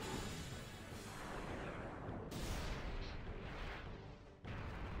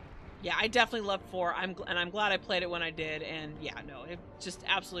 Yeah, I definitely loved 4. I'm glad I played it when I did, and yeah, no, it's just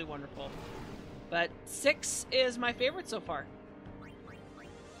absolutely wonderful. But 6 is my favorite so far.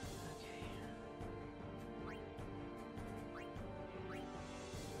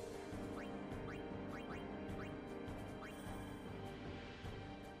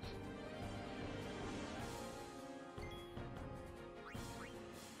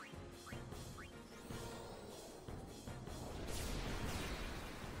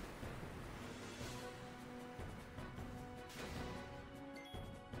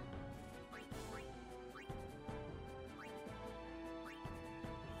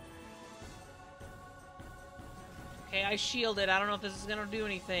 Okay, I shielded. I don't know if this is gonna do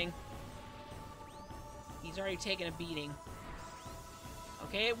anything. He's already taken a beating.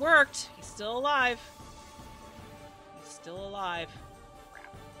 Okay, it worked. He's still alive. He's still alive.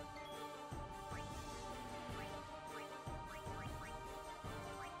 Crap.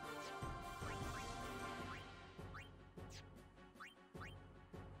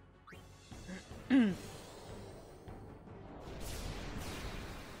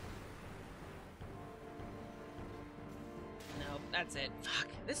 That's it. Fuck.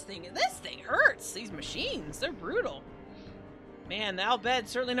 This thing hurts. These machines, they're brutal. Man, the Al Bhed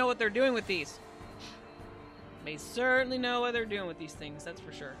certainly know what they're doing with these. They certainly know what they're doing with these things, that's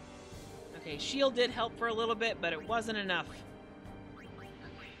for sure. Okay, shield did help for a little bit, but it wasn't enough. Okay,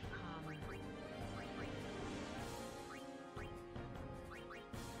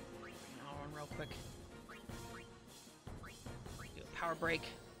 I'll run real quick. Do a power break.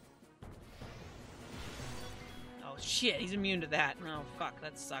 Oh shit, he's immune to that. No, fuck,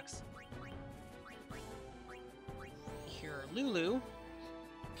 that sucks. Cure Lulu.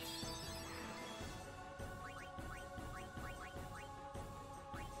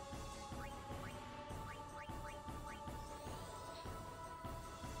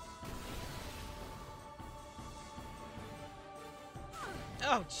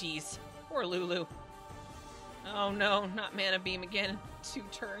 Oh jeez, poor Lulu. Oh no, not Mana Beam again. 2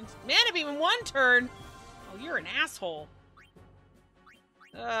 turns. Mana Beam in 1 turn! Oh, you're an asshole.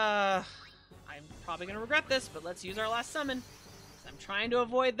 I'm probably gonna regret this, but let's use our last summon. I'm trying to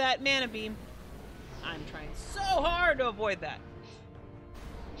avoid that Mana Beam. I'm trying so hard to avoid that.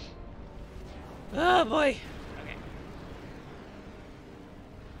 Oh boy. Okay.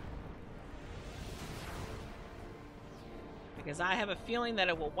 Because I have a feeling that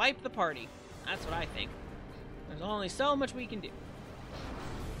it will wipe the party. That's what I think. There's only so much we can do.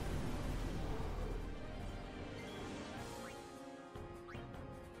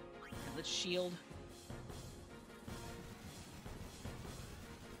 Let's shield.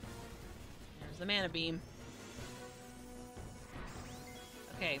 There's the Mana Beam.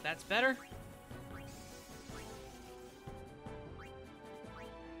 Okay, that's better.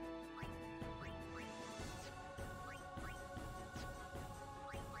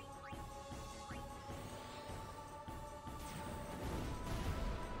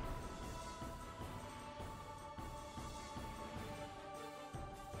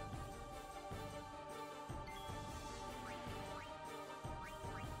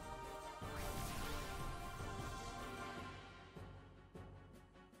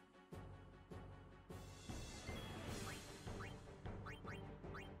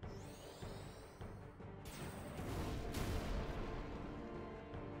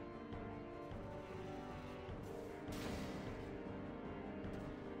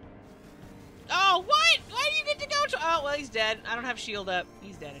 Oh, what? Why do you get to go to... Oh, well, he's dead. I don't have shield up.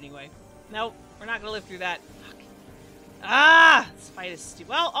 He's dead anyway. Nope, we're not gonna live through that. Fuck. Ah! This fight is stupid.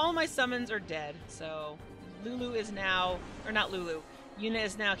 Well, all my summons are dead, so... Lulu is now... Or not Lulu. Yuna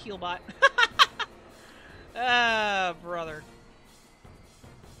is now Healbot. Ah, brother.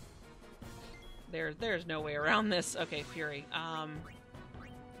 There's no way around this. Okay, Fury. Alright.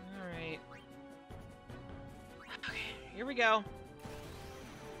 Okay, here we go.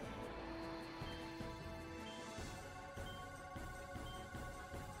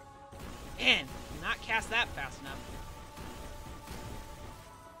 Man, not cast that fast enough.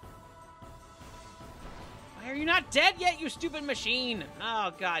 Why are you not dead yet, you stupid machine?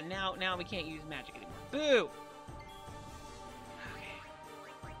 Oh god, now we can't use magic anymore. Boo!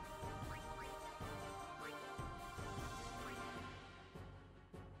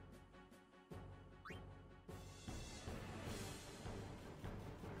 Okay.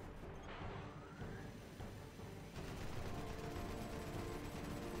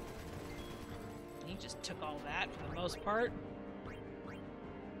 He just took all that for the most part.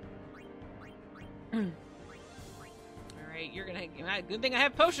 Alright, you're gonna... Good thing I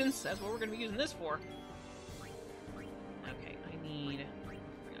have potions. That's what we're gonna be using this for. Okay, I need... Real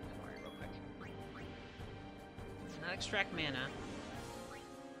quick. Let's not extract mana.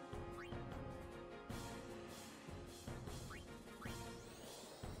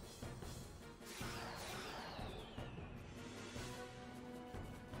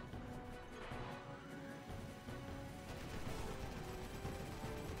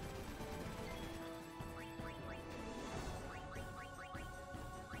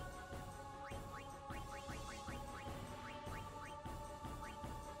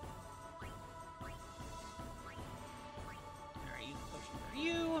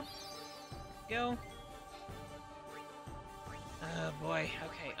 Go. Oh boy.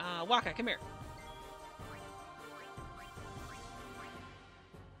 Okay. Wakka, come here.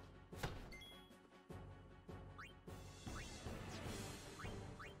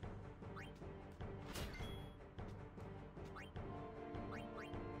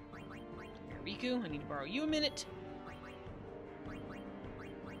 Here, Riku, I need to borrow you a minute.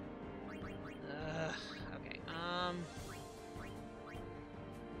 Okay.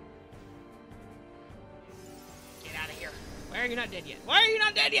 Get out of here. Why are you not dead yet? Why are you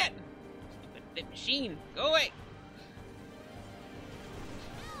not dead yet? Stupid machine. Go away.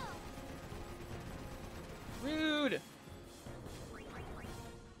 Rude.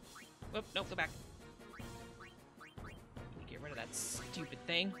 Whoop, nope, go back. Get rid of that stupid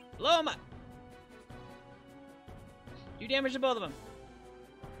thing. Blow him up. Do damage to both of them.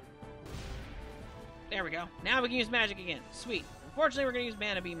 There we go. Now we can use magic again. Sweet. Unfortunately, we're going to use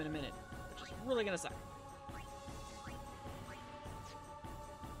Mana Beam in a minute, which is really going to suck.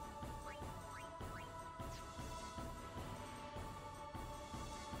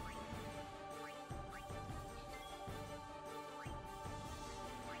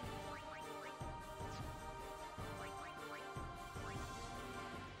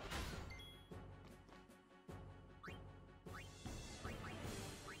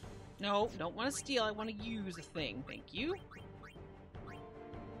 No, don't want to steal. I want to use a thing. Thank you.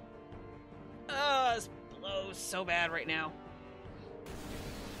 This blows so bad right now.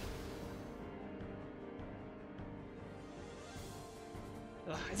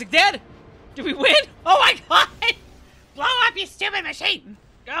 Ugh, is it dead? Did we win? Oh my god! Blow up, you stupid machine!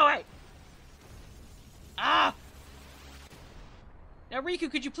 Go away! Ah! Now,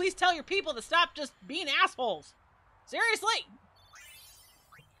 Riku, could you please tell your people to stop just being assholes? Seriously!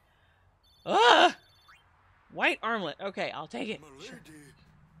 Ugh! White armlet. Okay, I'll take it. Sure.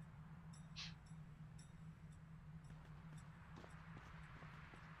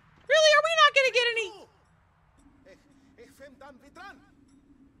 Really? Are we not gonna get any?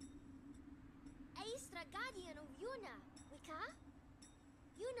 Aistra guardian of Yuna, Wika?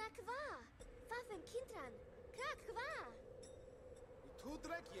 Yuna kva, Fafen Kintran, Krak kva.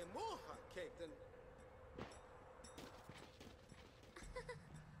 Tudrek ye moha, Captain.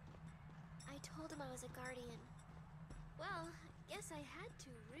 I told him I was a guardian. Well, guess I had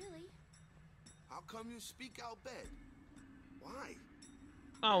to, really. How come you speak out bad? Why?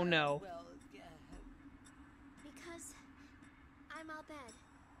 Oh no. Well, because I'm Albed,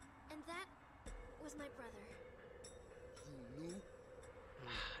 and that was my brother. You knew?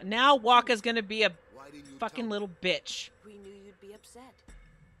 Now Wakka's gonna be a fucking little bitch. We knew you'd be upset.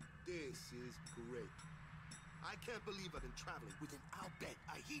 This is great. I can't believe I've been traveling with an Albed,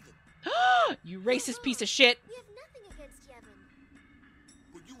 a heathen. You racist piece of shit. We have nothing against Yevon.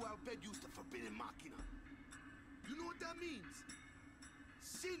 But you Albed used the forbidden machina. You know what that means?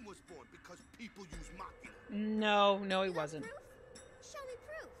 Sin was born because people use machina. No, he wasn't. Proof? Show me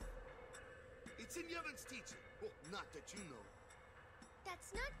proof. It's in Yevon's teaching. Well, not that you know.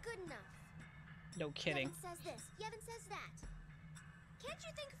 That's not good enough. No kidding. Yevon says this, Yevon says that. Can't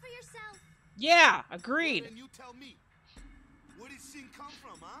you think for yourself? Yeah, agreed. And you tell me, where did sin come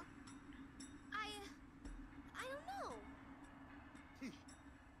from, huh? I don't know.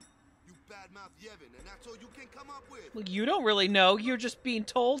 You badmouth Yevon, and that's all you can come up with. Well, you don't really know. You're just being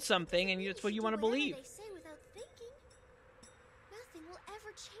told something, and that's what you want to believe. They say without thinking. Nothing will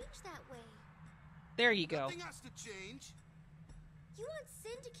ever change that way. There you go. Nothing has to change. You want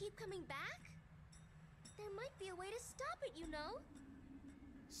sin to keep coming back? There There might be a way to stop it, you know?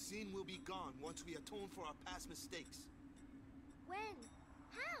 Sin will be gone once we atone for our past mistakes. When?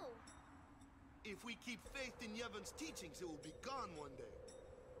 How? If we keep faith in Yevon's teachings, it will be gone one day.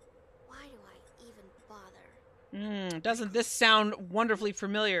 Why do I even bother? Doesn't this sound wonderfully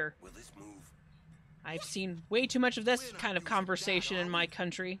familiar? Will this move? I've seen way too much of this kind of conversation in my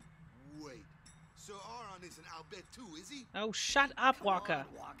country. Wait, Sir Aron isn't Al Bhed too, is he? Oh, shut up, Waka.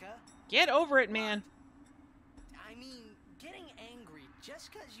 Waka. Get over it, man. I mean, getting angry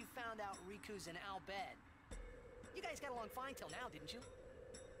just because you found out Riku's an Al Bhed. You guys got along fine till now, didn't you?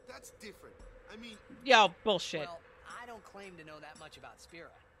 That's different. I mean... Yeah, bullshit. Well, I don't claim to know that much about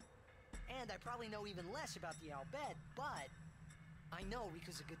Spira. And I probably know even less about the Al Bhed, but I know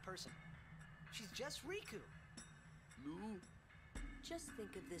Riku's a good person. She's just Riku. No. Just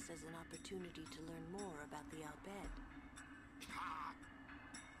think of this as an opportunity to learn more about the Al Bhed.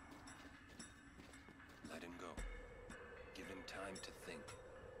 Let him go. Give him time to think.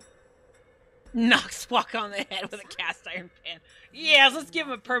 Knocks Waka on the head with a cast iron pan. Yes, let's give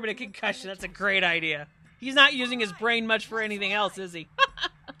him a permanent concussion. That's a great idea. He's not using his brain much for anything else, is he?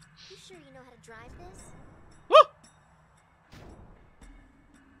 You sure you know how to drive this? Woo!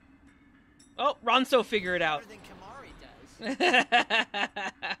 Oh, Ronso figure it out. Better than Kamari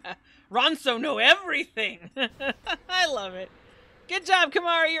does. Ronso know everything. I love it. Good job,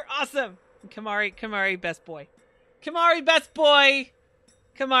 Kamari. You're awesome. Kamari, best boy. Kamari, best boy.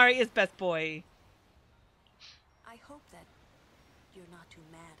 Kamari is best boy. I hope that you're not too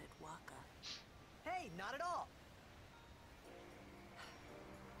mad at Waka. Hey, not at all.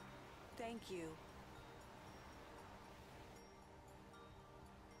 Thank you.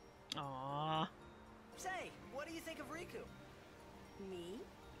 Aww. Say, what do you think of Riku? Me?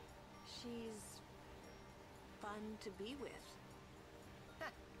 She's fun to be with.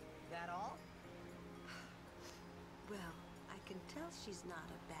 That all? Well, I can tell she's not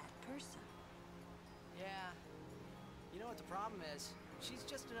a bad person. Yeah. You know what the problem is? She's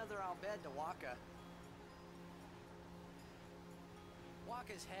just another Al Bhed to Waka.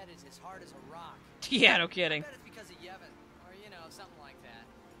 Waka's head is as hard as a rock. Yeah, no kidding. I bet it's because of Yevon, or you know, something like that.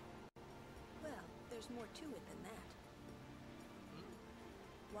 Well, there's more to it than that.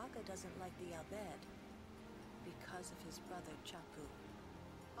 Waka doesn't like the Al Bhed because of his brother Chapu.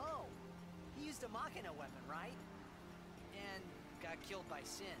 Oh, he used a Machina weapon, right? And got killed by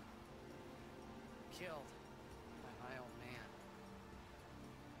Sin. Killed by my old man.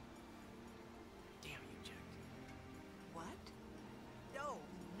 Damn you, Jack. What? No,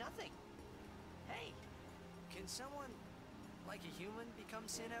 nothing. Hey, can someone, like a human, become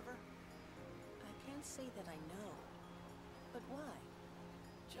Sin ever? I can't say that I know. But why?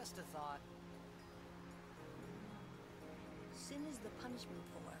 Just a thought. Sin is the punishment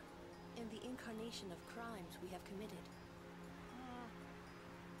for, and the incarnation of crimes we have committed.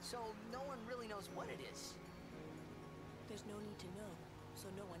 So no one really knows what it is. There's no need to know, so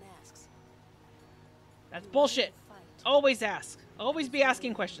no one asks. That's bullshit. Always ask. Always be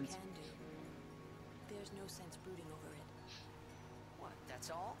asking questions. There's no sense brooding over it. What,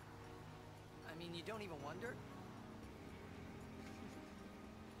 that's all? I mean, you don't even wonder?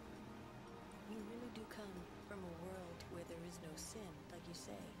 You really do come from a world where there is no sin, like you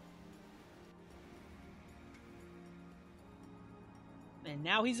say. And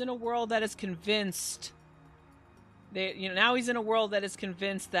now he's in a world that is convinced. Now he's in a world that is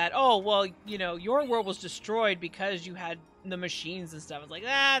convinced that, oh, well, your world was destroyed because you had the machines and stuff. It's like,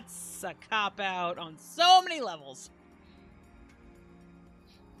 that's a cop-out on so many levels.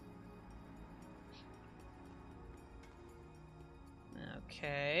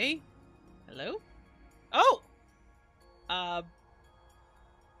 Okay. Hello? Oh!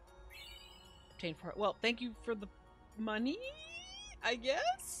 Obtain for... Well, thank you for the money, I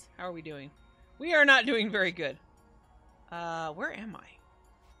guess? How are we doing? We are not doing very good. Where am I?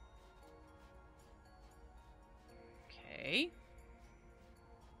 Okay.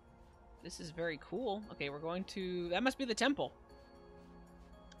 This is very cool. Okay, we're going to... That must be the temple.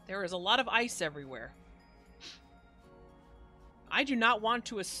 There is a lot of ice everywhere. I do not want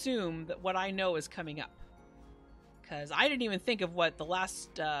to assume that what I know is coming up. Because I didn't even think of what the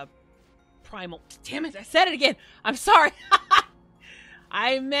last primal... Damn it, I said it again! I'm sorry!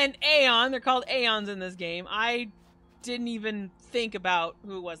 I meant Aeon. They're called Aeons in this game. I didn't even think about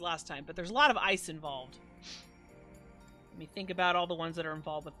who it was last time, but there's a lot of ice involved. Let me think about all the ones that are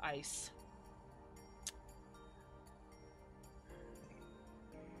involved with ice.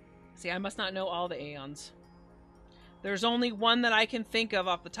 See, I must not know all the Aeons. There's only one that I can think of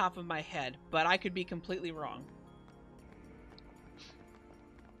off the top of my head, but I could be completely wrong.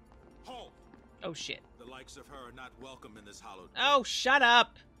 Halt! Oh, shit. The likes of her are not welcome in this hallowed. Oh, shut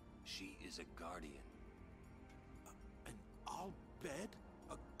up. She is a guardian. An Al Bhed?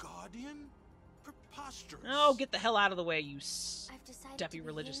 A guardian? Preposterous. Oh, get the hell out of the way, you I've decided stuffy to be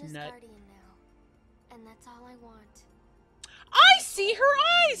religious Yuna's nut. guardian now, and that's all I want. I see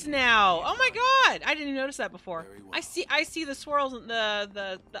her eyes now. Oh my god, I didn't even notice that before. Well. I see the swirls and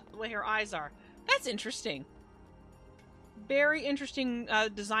the way her eyes are. That's interesting. Very interesting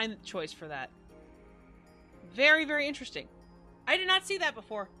design choice for that. Very, very interesting. I did not see that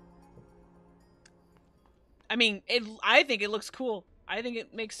before. I mean, I think it looks cool. I think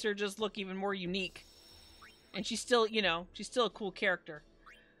it makes her just look even more unique. And she's still, you know, she's still a cool character.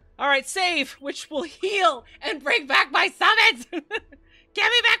 Alright, save, which will heal and bring back my summons! Give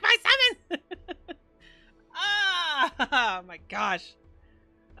me back my summons! Ah, my gosh.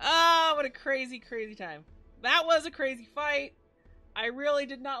 Ah, what a crazy, crazy time. That was a crazy fight. I really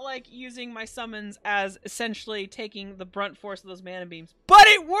did not like using my summons as essentially taking the brunt force of those mana beams. But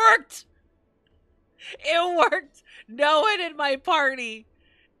it worked! It worked! No one in my party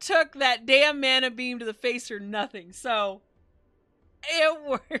took that damn mana beam to the face or nothing, so it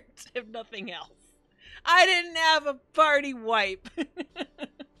worked, if nothing else. I didn't have a party wipe.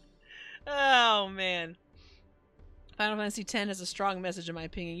 Oh, man. Final Fantasy X has a strong message, in my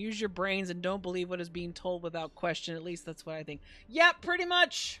opinion. Use your brains and don't believe what is being told without question. At least that's what I think. Yep, pretty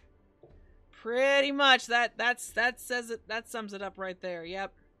much. Pretty much. That says it. That sums it up right there.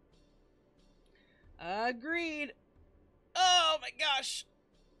 Yep. Agreed. Oh my gosh.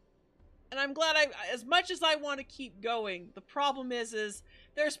 And I'm glad as much as I want to keep going, the problem is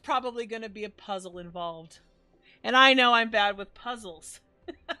there's probably going to be a puzzle involved. And I know I'm bad with puzzles.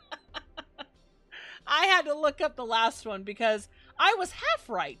 I had to look up the last one because I was half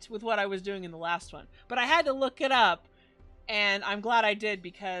right with what I was doing in the last one. But I had to look it up, and I'm glad I did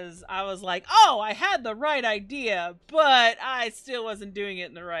because I was like, oh, I had the right idea, but I still wasn't doing it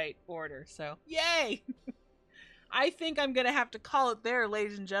in the right order. So, yay! I think I'm going to have to call it there,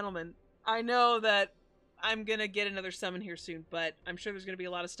 ladies and gentlemen. I know that I'm going to get another summon here soon, but I'm sure there's going to be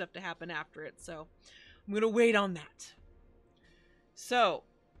a lot of stuff to happen after it, so I'm going to wait on that. So,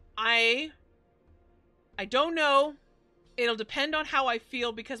 I don't know. It'll depend on how I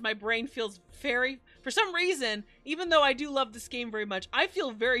feel because my brain feels for some reason, even though I do love this game very much, I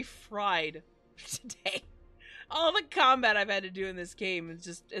feel very fried today. All the combat I've had to do in this game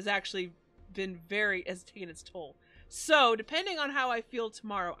has actually been has taken its toll. So, depending on how I feel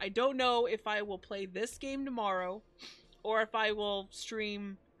tomorrow, I don't know if I will play this game tomorrow or if I will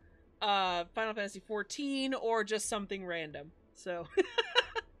stream Final Fantasy XIV or just something random. So,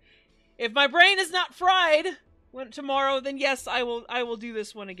 if my brain is not fried tomorrow, then yes, I will do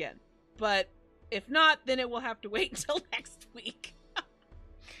this one again. But if not, then it will have to wait until next week.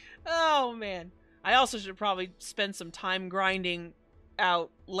 Oh, man. I also should probably spend some time grinding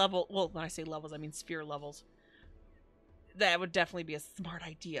out well, when I say levels, I mean sphere levels. That would definitely be a smart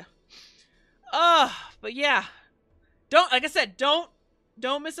idea. But yeah. Like I said, don't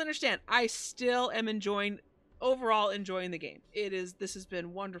misunderstand. I still am overall enjoying the game. This has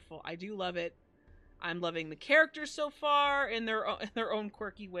been wonderful. I do love it. I'm loving the characters so far in their own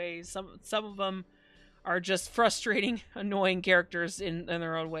quirky ways. Some of them are just frustrating, annoying characters in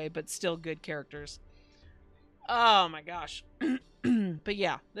their own way, but still good characters. Oh my gosh. But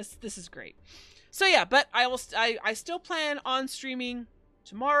yeah, this is great. So yeah, but I still plan on streaming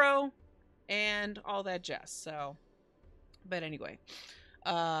tomorrow and all that jazz. So, but anyway.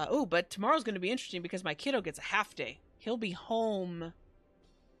 But tomorrow's going to be interesting because my kiddo gets a half day. He'll be home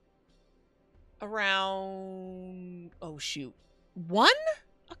around, 1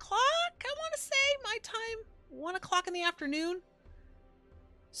 o'clock, I want to say, my time, 1 o'clock in the afternoon.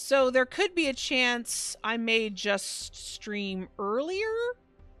 So there could be a chance I may just stream earlier,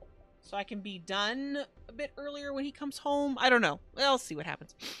 so I can be done a bit earlier when he comes home. I don't know. We'll see what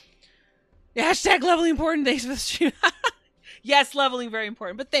happens. Hashtag leveling important. Thanks for the stream. Yes, leveling very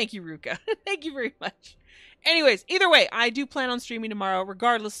important, but thank you, Ruka. Thank you very much. Anyways, either way, I do plan on streaming tomorrow,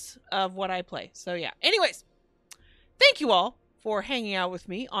 regardless of what I play. So yeah. Anyways, thank you all for hanging out with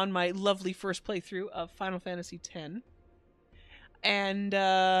me on my lovely first playthrough of Final Fantasy X. And,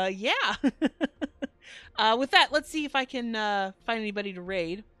 yeah. With that, let's see if I can find anybody to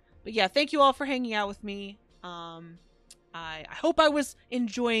raid. But yeah, thank you all for hanging out with me. I hope I was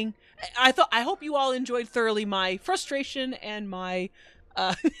enjoying... I hope you all enjoyed thoroughly my frustration and my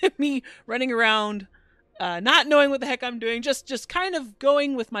me running around, not knowing what the heck I'm doing, just kind of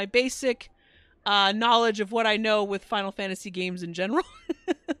going with my basic knowledge of what I know with Final Fantasy games in general.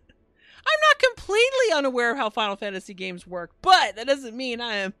 I'm not completely unaware of how Final Fantasy games work, but that doesn't mean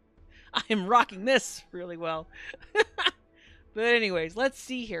I'm rocking this really well. But anyways, let's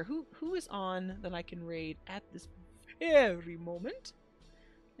see here. Who is on that I can raid at this very moment?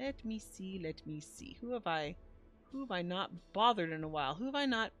 Let me see. Who have I not bothered in a while? Who have I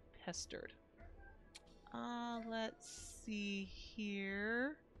not pestered? Let's see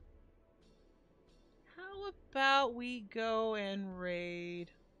here. How about we go and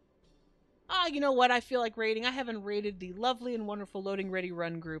raid? You know what? I feel like raiding. I haven't raided the lovely and wonderful Loading Ready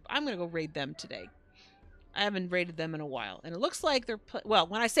Run group. I'm going to go raid them today. I haven't raided them in a while. And it looks like they're... well,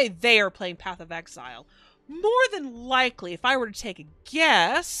 when I say they are playing Path of Exile, more than likely, if I were to take a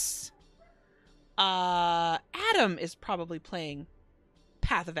guess, Adam is probably playing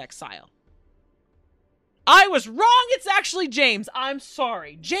Path of Exile. I was wrong! It's actually James! I'm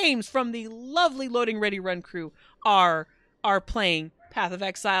sorry. James from the lovely Loading Ready Run crew are playing Path of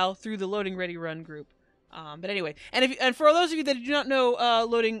Exile through the Loading Ready Run group. But anyway, and for those of you that do not know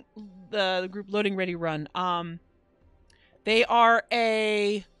the group Loading Ready Run, they are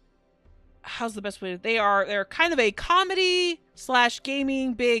how's the best way to, they're kind of a comedy /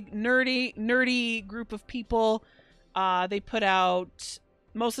 gaming big nerdy group of people. They put out,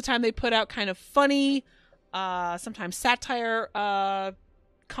 most of the time they put out kind of funny, sometimes satire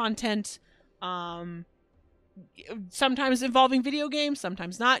content, sometimes involving video games,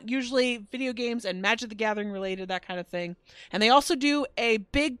 sometimes not, usually video games and Magic the Gathering related, that kind of thing. And they also do a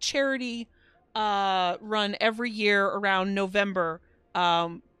big charity run every year around November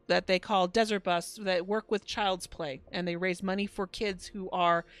that they call Desert Bus, that work with Child's Play, and they raise money for kids who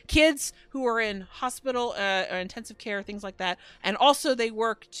are in hospital or intensive care, things like that. And also they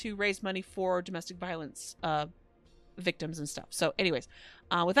work to raise money for domestic violence victims and stuff. So anyways,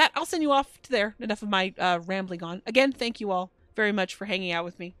 with that, I'll send you off to there. Enough of my rambling on. Again, thank you all very much for hanging out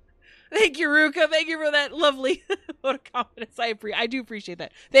with me. Thank you, Ruka. Thank you for that lovely vote of confidence. I do appreciate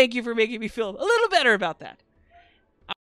that. Thank you for making me feel a little better about that.